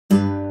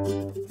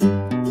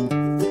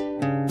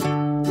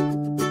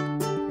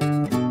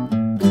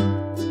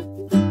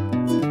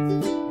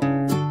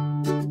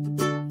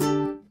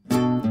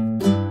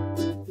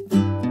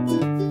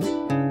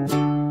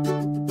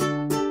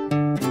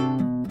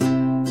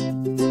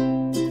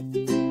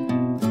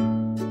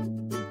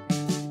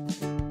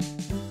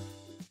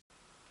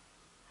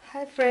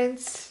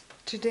friends,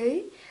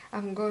 today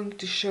I'm going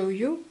to show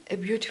you a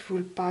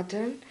beautiful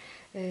pattern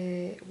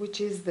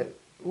which is the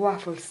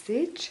waffle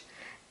stitch,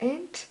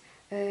 and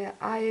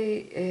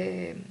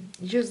I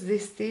use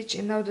this stitch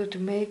in order to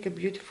make a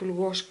beautiful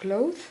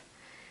washcloth.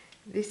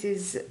 This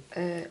is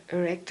a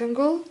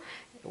rectangle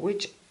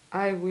which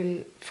I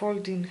will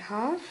fold in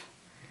half,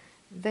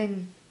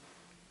 then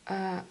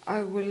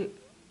I will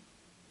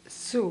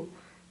sew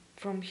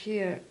from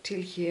here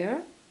till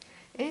here,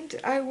 and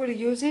I will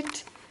use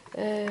it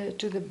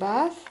to the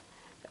bath,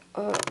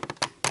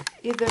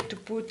 either to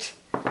put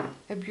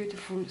a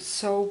beautiful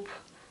soap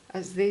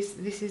as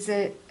this is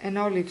an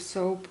olive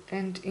soap,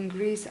 and in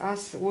Greece,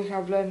 as we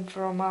have learned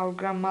from our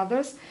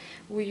grandmothers,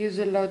 we use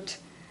a lot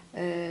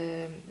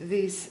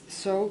these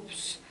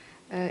soaps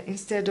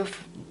instead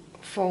of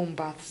foam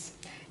baths.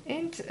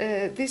 And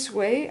this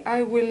way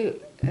I will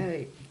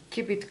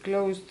keep it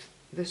closed,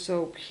 the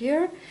soap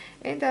here,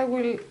 and I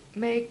will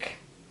make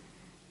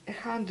a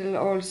handle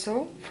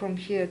also from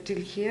here till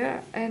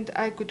here, and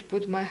I could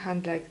put my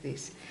hand like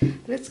this.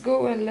 Let's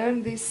go and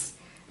learn this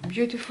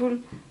beautiful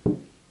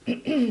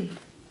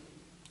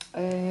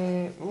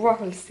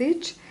waffle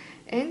stitch.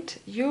 And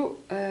you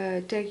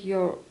take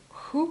your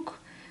hook,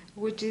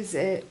 which is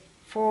a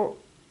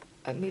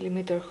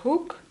 4mm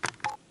hook.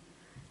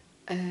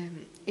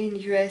 In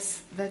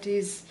US that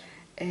is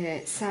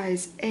a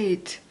size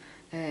 8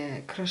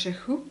 crochet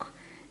hook,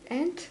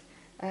 and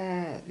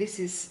this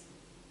is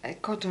a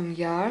cotton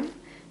yarn.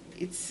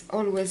 It's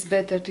always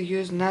better to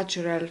use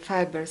natural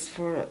fibers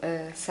for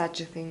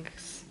such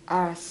things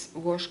as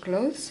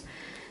washcloths.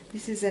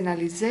 This is an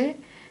alize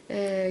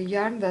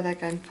yarn that I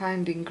can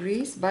find in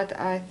Greece, but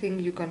I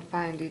think you can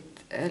find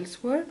it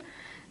elsewhere,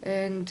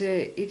 and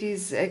it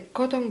is a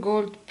cotton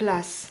gold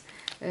plus.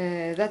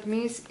 That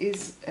means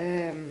is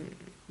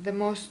the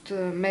most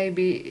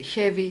maybe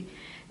heavy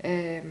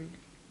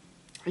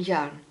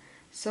yarn.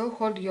 So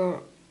hold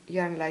your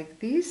yarn like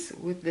this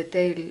with the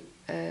tail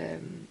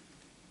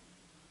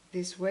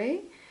this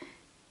way,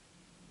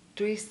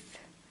 twist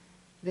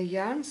the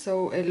yarn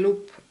so a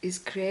loop is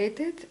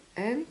created,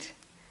 and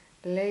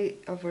lay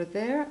over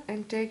there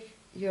and take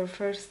your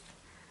first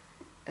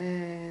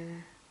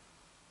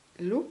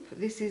loop.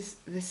 This is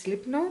the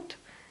slip knot,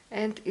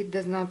 and it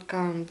does not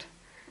count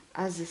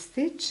as a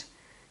stitch.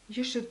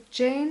 You should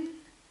chain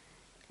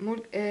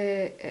multiples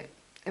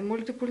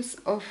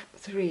of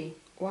 3.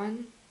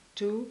 1,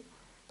 2,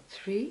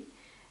 3.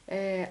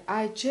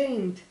 I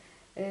chained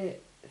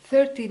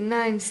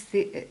 39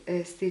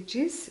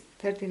 stitches,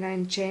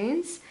 39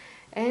 chains,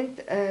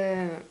 and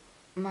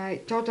my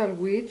total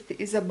width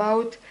is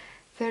about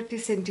 30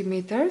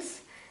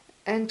 centimeters,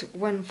 and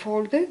when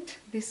folded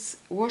this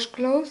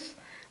washcloth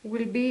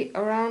will be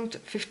around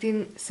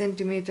 15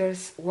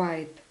 centimeters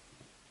wide.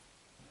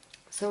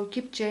 So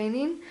keep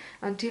chaining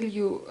until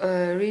you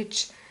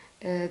reach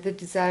the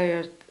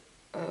desired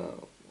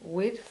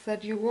width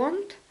that you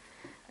want,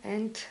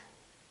 and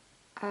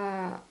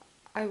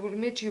I will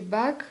meet you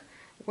back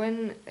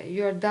when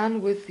you're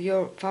done with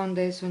your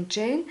foundation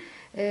chain,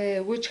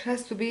 which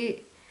has to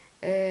be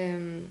a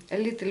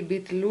little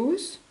bit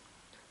loose,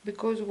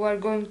 because we are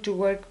going to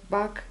work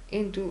back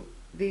into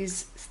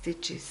these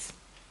stitches.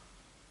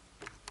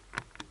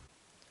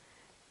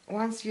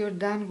 Once you're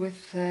done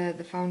with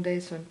the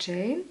foundation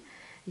chain,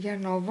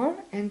 yarn over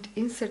and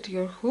insert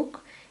your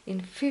hook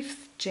in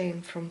 5th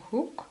chain from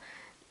hook.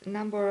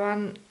 Number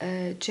 1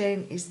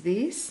 chain is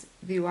this,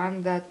 the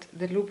one that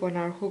the loop on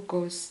our hook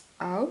goes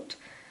out.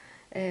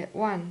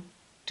 1,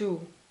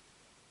 2,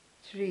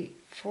 3,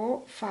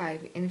 4,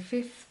 5. In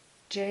 5th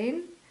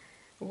chain,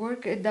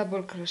 work a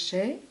double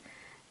crochet,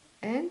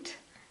 and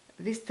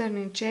this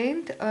turning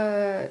chain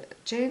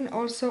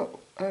also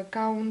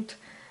count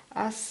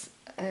as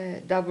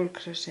double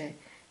crochet,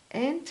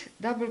 and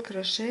double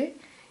crochet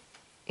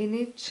in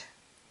each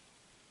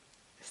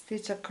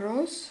stitch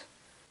across.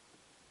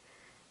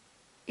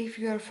 If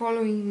you are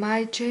following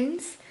my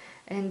chains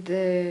and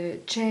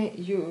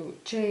you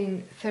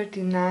chain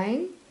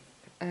 39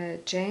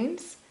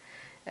 chains,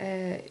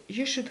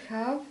 you should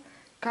have,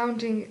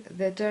 counting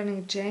the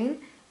turning chain,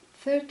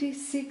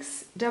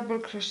 36 double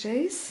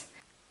crochets.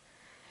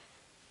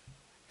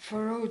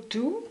 For row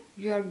 2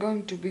 you are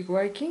going to be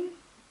working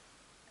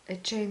a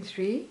chain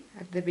 3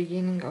 at the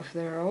beginning of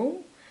the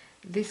row.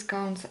 This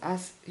counts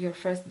as your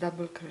first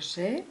double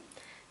crochet.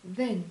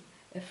 Then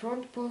a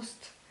front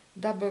post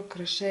double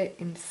crochet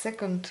in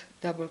second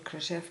double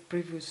crochet of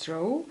previous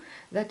row,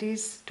 that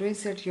is to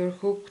insert your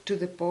hook to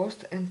the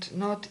post and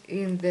not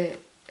in the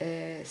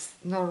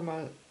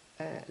normal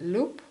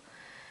loop,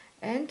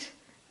 and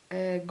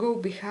go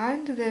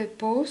behind the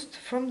post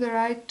from the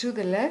right to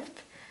the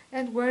left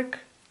and work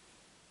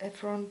a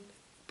front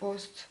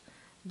post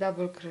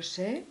double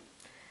crochet.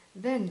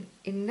 Then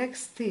in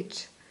next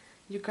stitch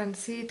you can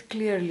see it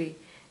clearly,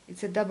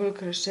 it's a double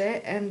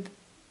crochet, and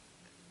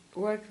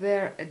work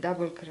there a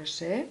double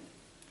crochet,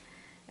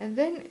 and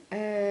then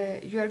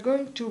you are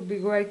going to be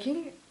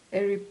working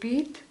a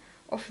repeat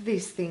of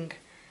this thing,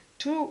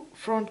 2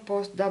 front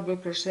post double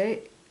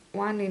crochet,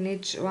 one in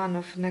each one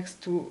of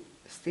next two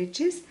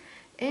stitches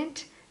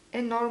and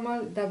a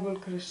normal double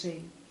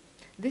crochet.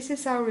 This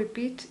is our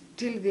repeat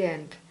till the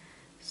end.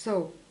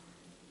 So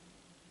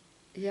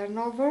yarn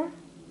over,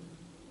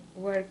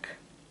 work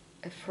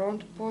a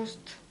front post,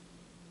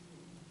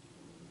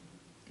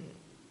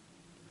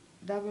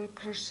 double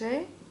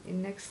crochet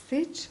in next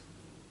stitch,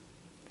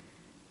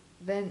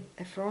 then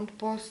a front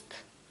post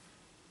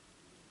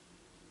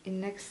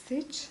in next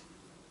stitch,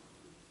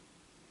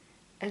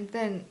 and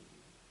then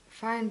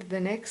find the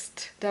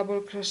next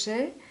double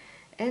crochet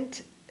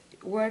and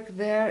work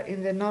there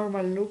in the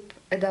normal loop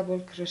a double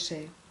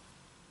crochet.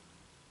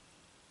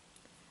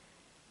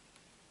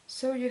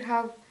 So you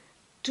have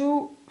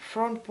 2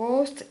 front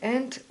posts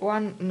and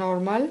 1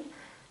 normal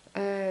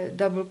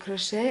double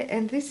crochet,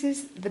 and this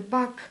is the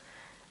back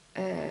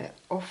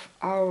of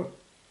our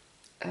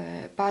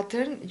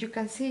pattern. You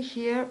can see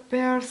here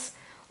pairs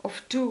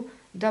of 2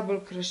 double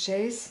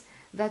crochets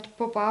that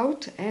pop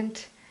out,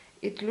 and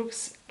it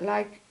looks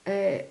like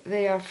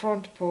they are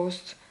front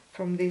post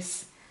from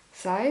this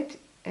side,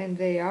 and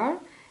they are.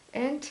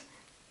 And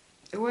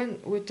when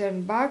we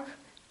turn back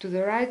to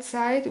the right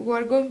side, we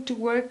are going to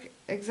work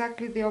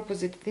exactly the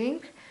opposite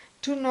thing: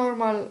 2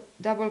 normal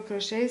double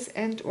crochets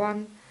and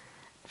 1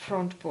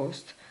 front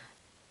post.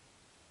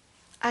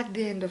 At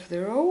the end of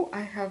the row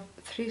I have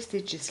 3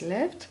 stitches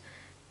left,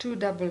 2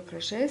 double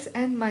crochets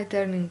and my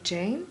turning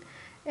chain,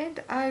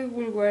 and I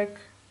will work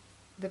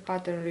the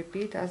pattern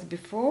repeat as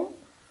before: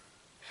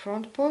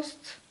 front post,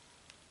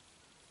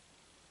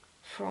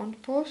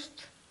 front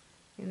post,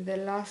 in the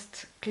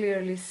last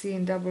clearly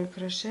seen double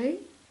crochet,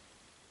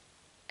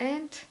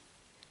 and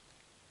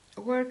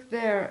work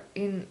there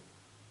in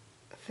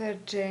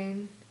 3rd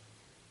chain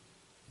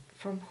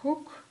from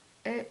hook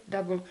a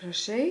double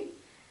crochet,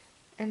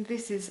 and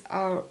this is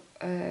our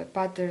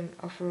pattern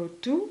of row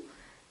 2.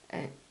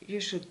 You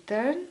should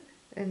turn,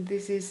 and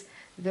this is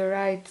the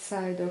right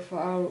side of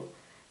our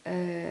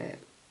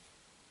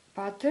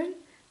pattern.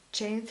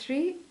 Chain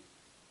 3,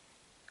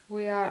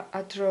 we are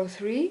at row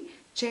 3,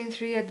 chain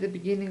 3 at the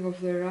beginning of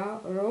the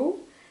row,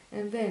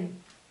 and then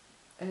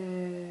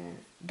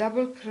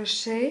double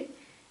crochet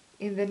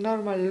in the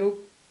normal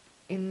loop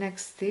in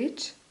next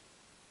stitch,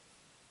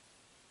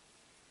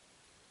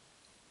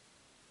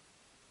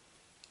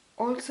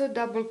 also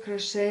double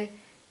crochet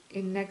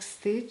in next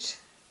stitch.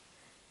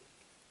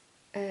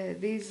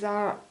 These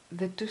are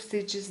the 2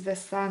 stitches that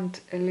stand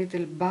a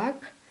little back,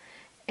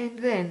 and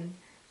then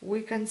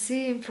we can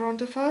see in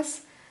front of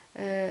us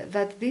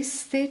that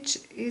this stitch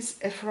is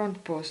a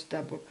front post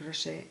double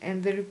crochet,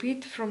 and the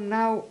repeat from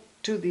now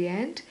to the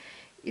end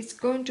is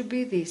going to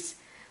be this: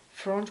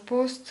 front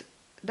post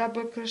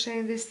double crochet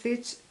in this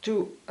stitch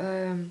to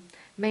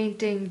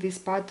maintain this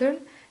pattern,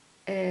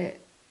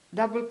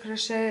 double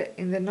crochet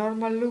in the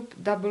normal loop,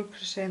 double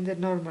crochet in the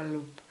normal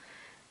loop.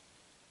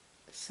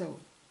 So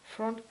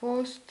front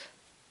post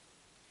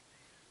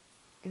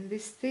in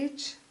this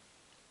stitch,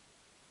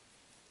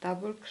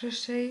 double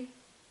crochet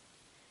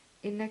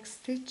in next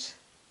stitch,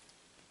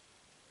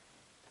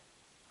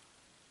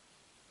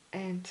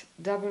 and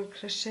double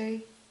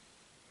crochet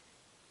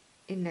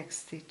in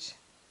next stitch.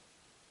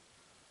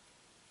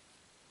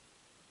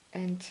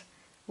 And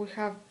we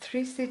have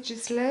 3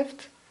 stitches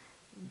left.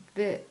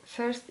 The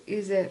first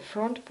is a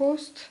front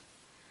post,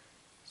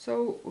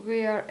 so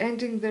we are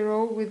ending the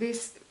row with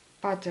this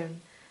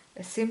pattern: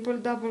 a simple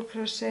double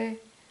crochet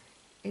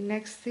in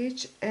next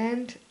stitch,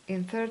 and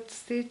in 3rd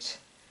stitch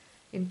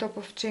in top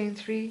of chain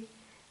 3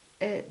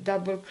 a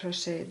double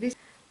crochet. This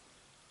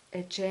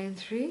a chain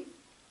 3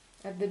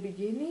 at the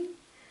beginning,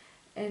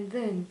 and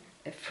then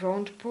a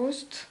front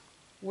post.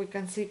 We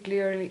can see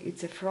clearly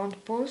it's a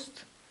front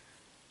post.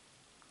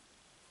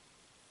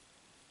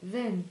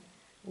 Then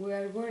we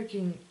are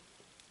working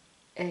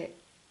a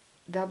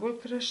double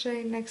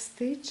crochet next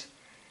stitch.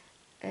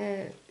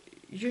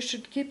 You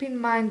should keep in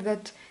mind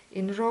that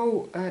in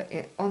row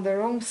on the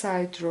wrong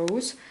side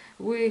rows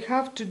we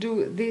have to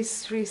do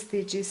these 3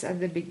 stitches at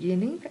the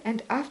beginning,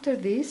 and after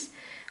this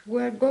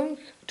we are going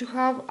to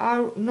have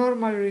our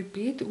normal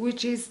repeat,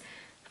 which is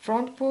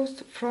front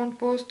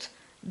post,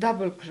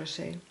 double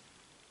crochet,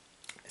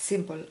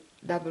 simple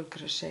double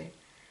crochet,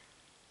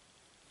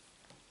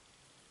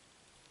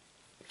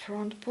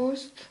 front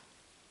post,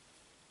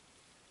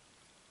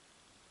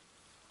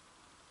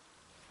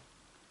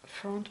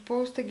 front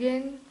post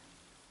again,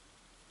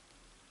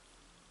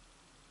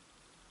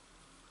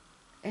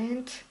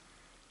 and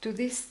to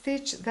this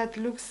stitch that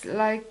looks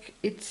like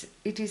it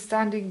is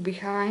standing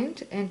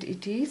behind, and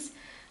it is,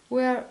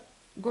 we are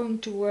going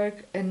to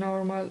work a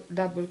normal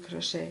double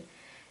crochet.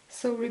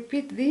 So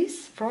repeat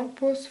this: front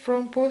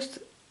post,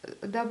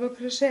 double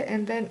crochet,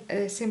 and then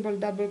a simple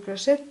double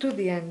crochet to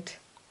the end.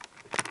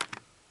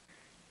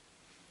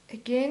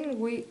 Again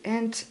we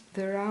end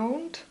the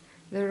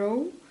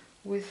row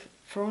with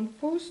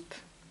front post,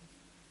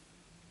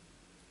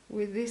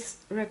 with this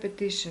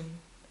repetition: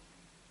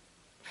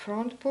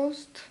 front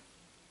post,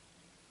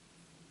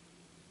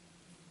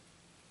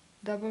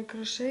 double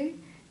crochet,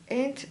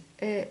 and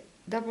a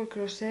double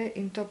crochet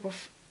in top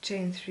of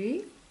chain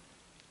 3,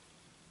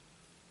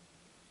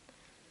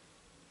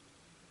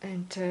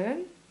 and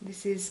turn.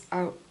 This is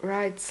our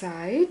right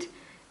side,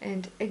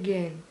 and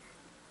again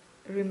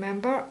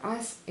remember,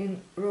 as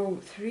in row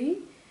 3,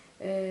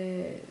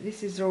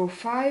 this is row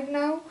 5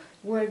 now,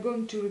 we're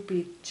going to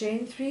repeat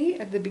chain 3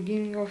 at the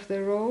beginning of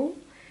the row,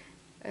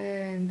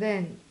 and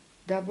then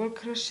double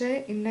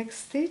crochet in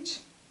next stitch,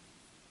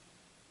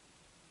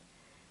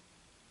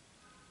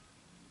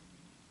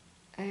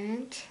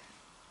 and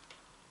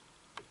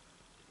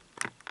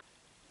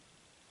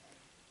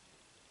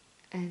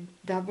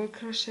double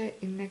crochet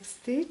in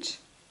next stitch.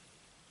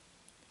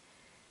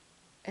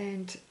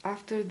 And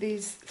after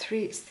these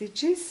 3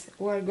 stitches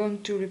we are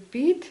going to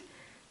repeat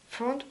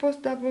front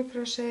post double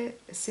crochet,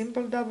 a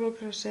simple double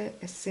crochet,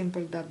 a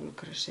simple double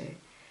crochet.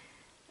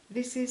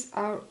 This is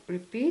our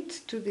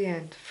repeat to the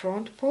end.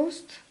 Front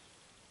post,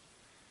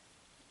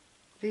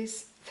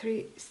 these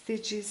 3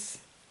 stitches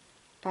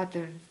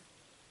pattern,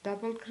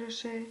 double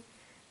crochet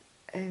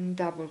and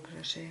double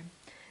crochet.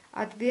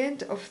 At the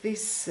end of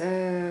this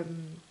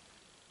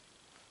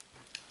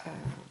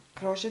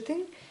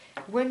crocheting,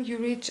 when you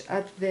reach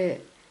at the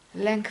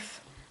length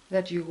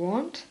that you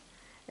want,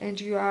 and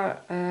you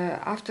are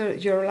after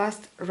your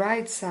last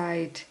right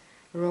side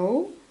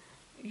row,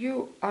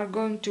 you are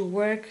going to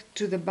work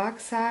to the back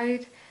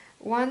side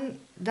 1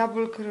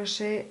 double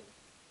crochet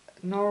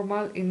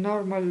normal in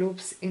normal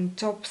loops in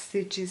top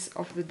stitches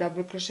of the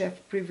double crochet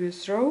of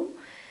previous row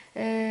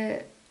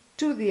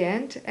to the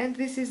end, and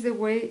this is the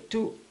way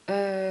to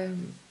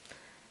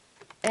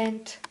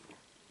end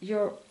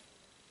your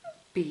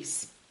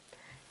piece.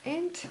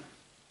 And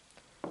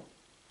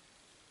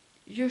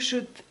you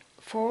should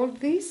fold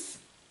this,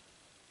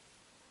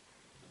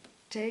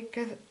 take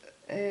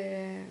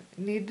a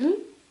needle,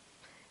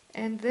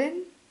 and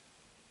then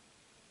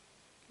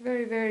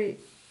very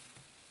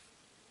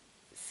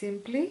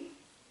simply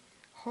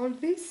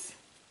hold this,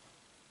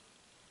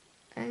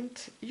 and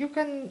you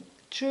can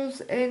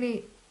choose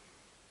any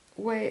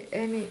way,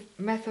 any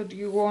method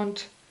you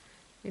want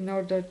in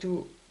order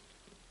to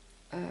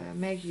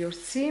make your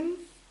seam.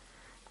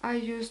 I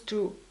used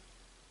to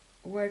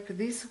work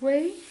this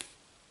way,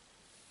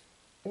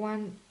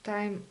 1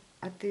 time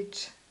at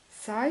each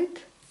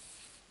side,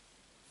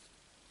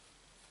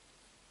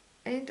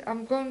 and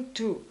I'm going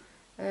to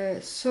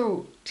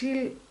sew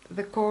till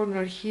the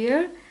corner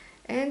here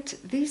and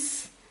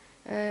this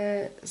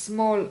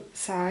small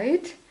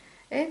side,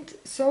 and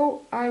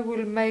so I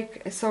will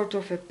make a sort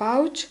of a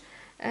pouch,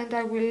 and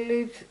I will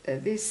leave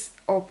this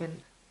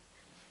open.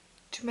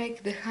 To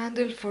make the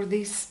handle for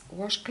this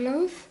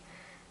washcloth,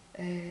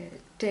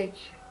 take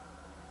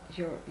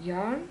your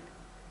yarn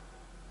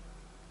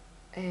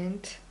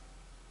and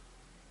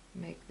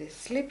make the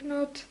slip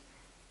knot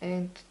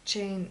and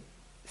chain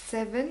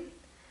 7.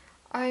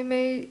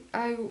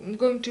 I'm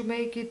going to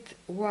make it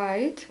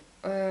wide,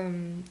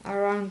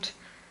 around,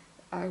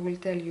 I will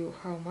tell you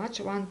how much,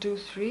 1, 2,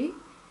 3,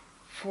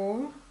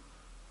 4,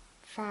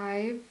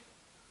 5,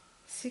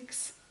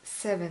 6,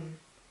 7,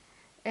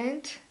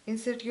 and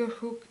insert your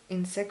hook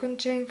in second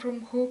chain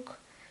from hook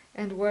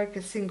and work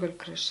a single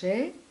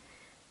crochet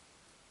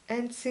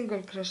and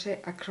single crochet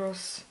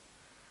across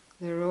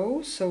the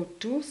row, so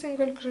 2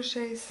 single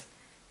crochets,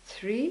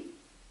 3,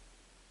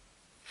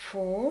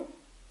 4,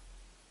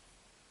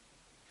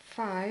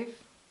 5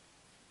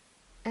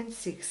 and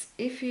 6.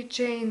 If you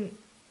chain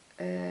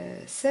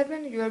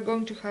 7, you are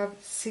going to have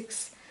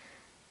 6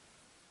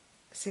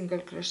 single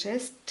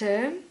crochets.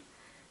 Turn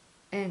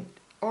and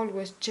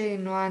always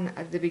chain 1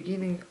 at the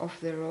beginning of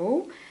the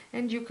row,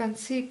 and you can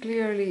see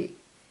clearly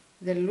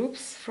the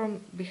loops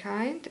from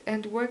behind,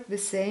 and work the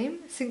same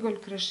single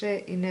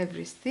crochet in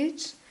every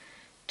stitch.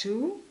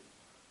 2,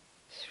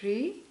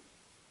 3,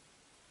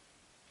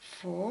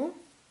 4,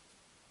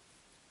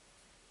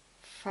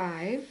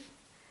 5.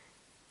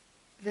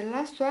 The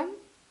last one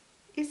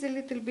is a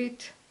little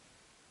bit,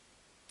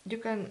 you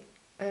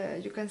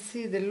can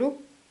see the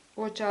loop.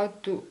 Watch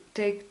out to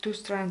take 2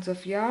 strands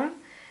of yarn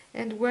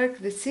and work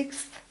the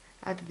 6th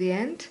at the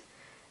end.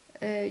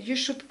 You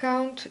should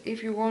count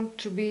if you want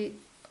to be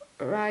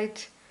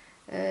right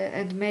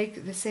and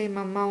make the same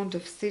amount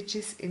of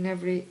stitches in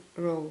every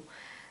row.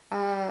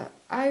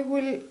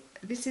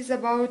 This is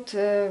about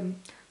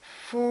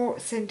 4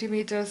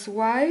 centimeters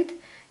wide,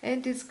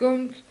 and it's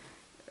going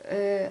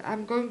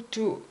I'm going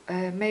to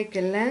make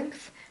a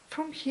length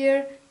from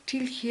here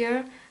till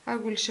here. I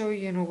will show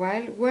you in a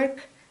while.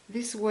 Work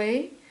this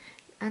way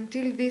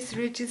until this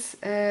reaches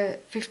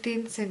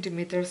 15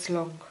 centimeters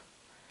long.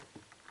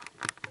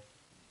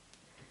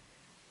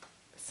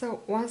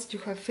 So once you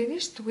have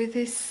finished with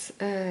this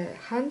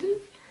handle,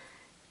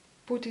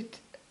 put it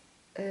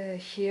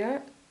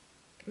here,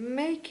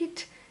 make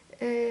it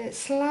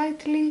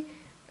slightly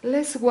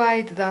less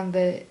wide than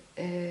the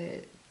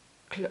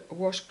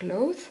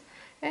washcloth,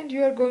 and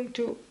you are going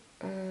to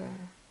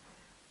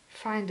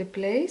find a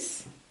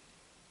place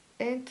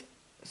and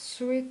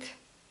sew it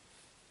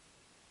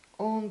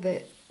on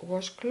the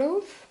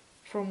washcloth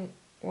from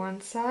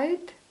one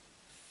side.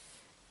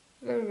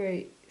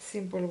 Very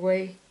simple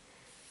way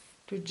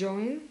to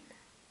join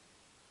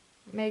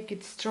make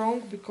it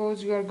strong,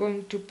 because you are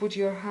going to put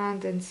your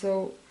hand, and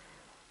so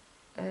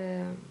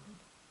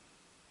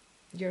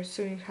your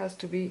sewing has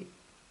to be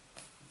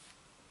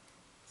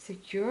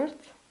secured.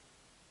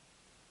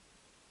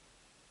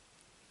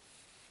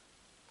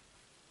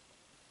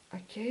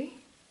 Okay,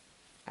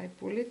 I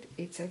pull it,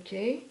 it's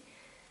okay.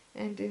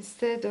 And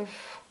instead of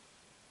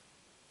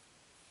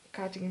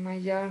cutting my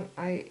yarn,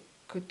 I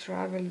could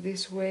travel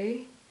this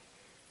way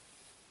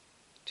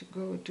to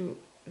go to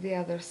the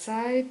other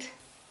side,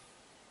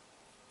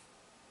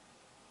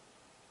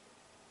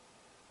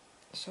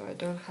 so I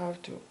don't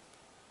have to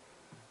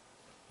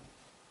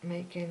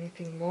make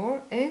anything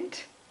more, and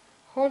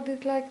hold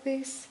it like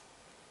this.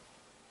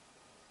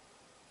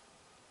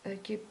 I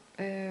keep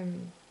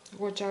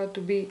watch out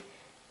to be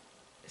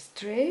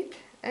straight,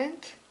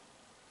 and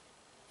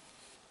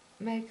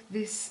make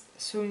this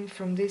sewing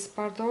from this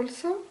part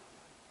also.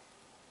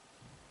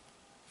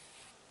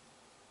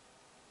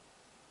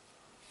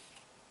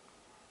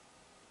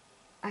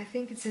 I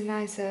think it's a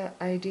nice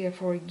idea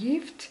for a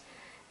gift,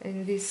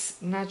 in these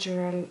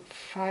natural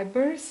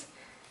fibers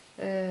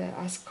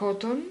as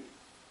cotton.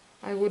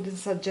 I wouldn't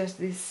suggest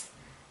this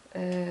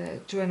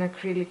to an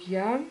acrylic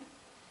yarn,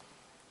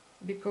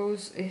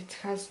 because it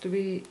has to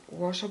be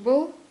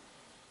washable.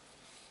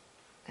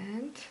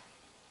 And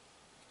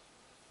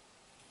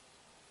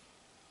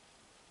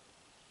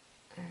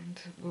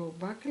go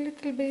back a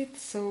little bit,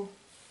 so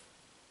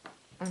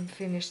I'm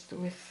finished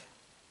with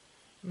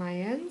my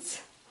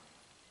ends.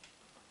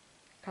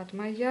 Cut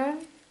my yarn,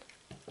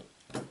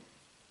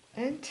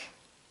 and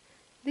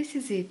this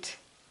is it.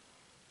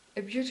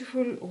 A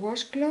beautiful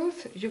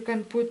washcloth. You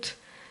can put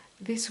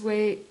this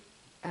way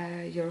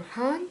your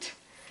hand,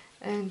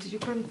 and you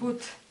can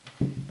put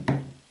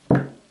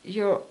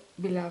your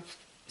beloved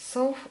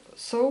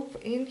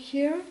soap in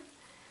here,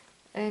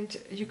 and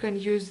you can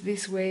use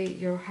this way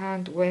your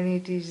hand when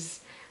it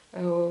is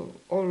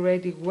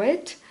already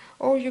wet,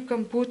 or you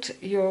can put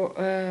your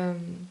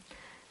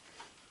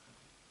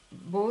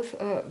both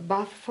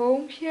bath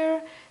foam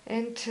here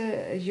and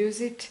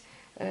use it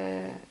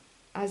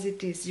as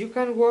it is. You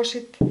can wash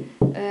it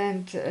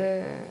and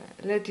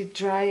let it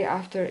dry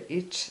after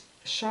each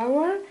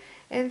shower,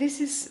 and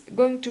this is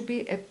going to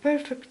be a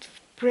perfect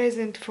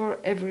present for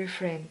every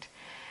friend.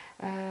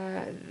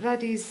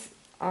 That is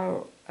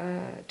our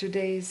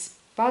today's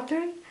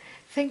pattern.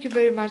 Thank you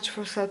very much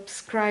for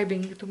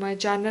subscribing to my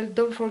channel.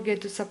 Don't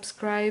forget to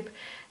subscribe.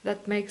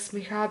 That makes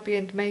me happy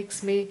and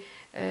makes me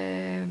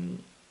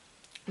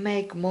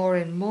make more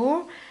and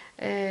more.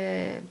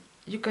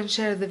 You can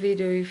share the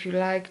video if you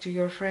like to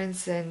your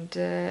friends and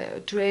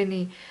to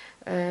any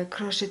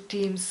crochet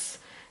teams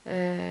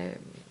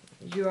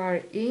you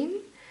are in.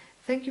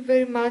 Thank you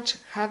very much.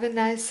 Have a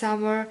nice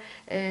summer,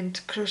 and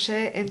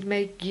crochet and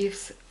make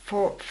gifts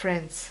for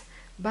friends.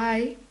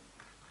 Bye.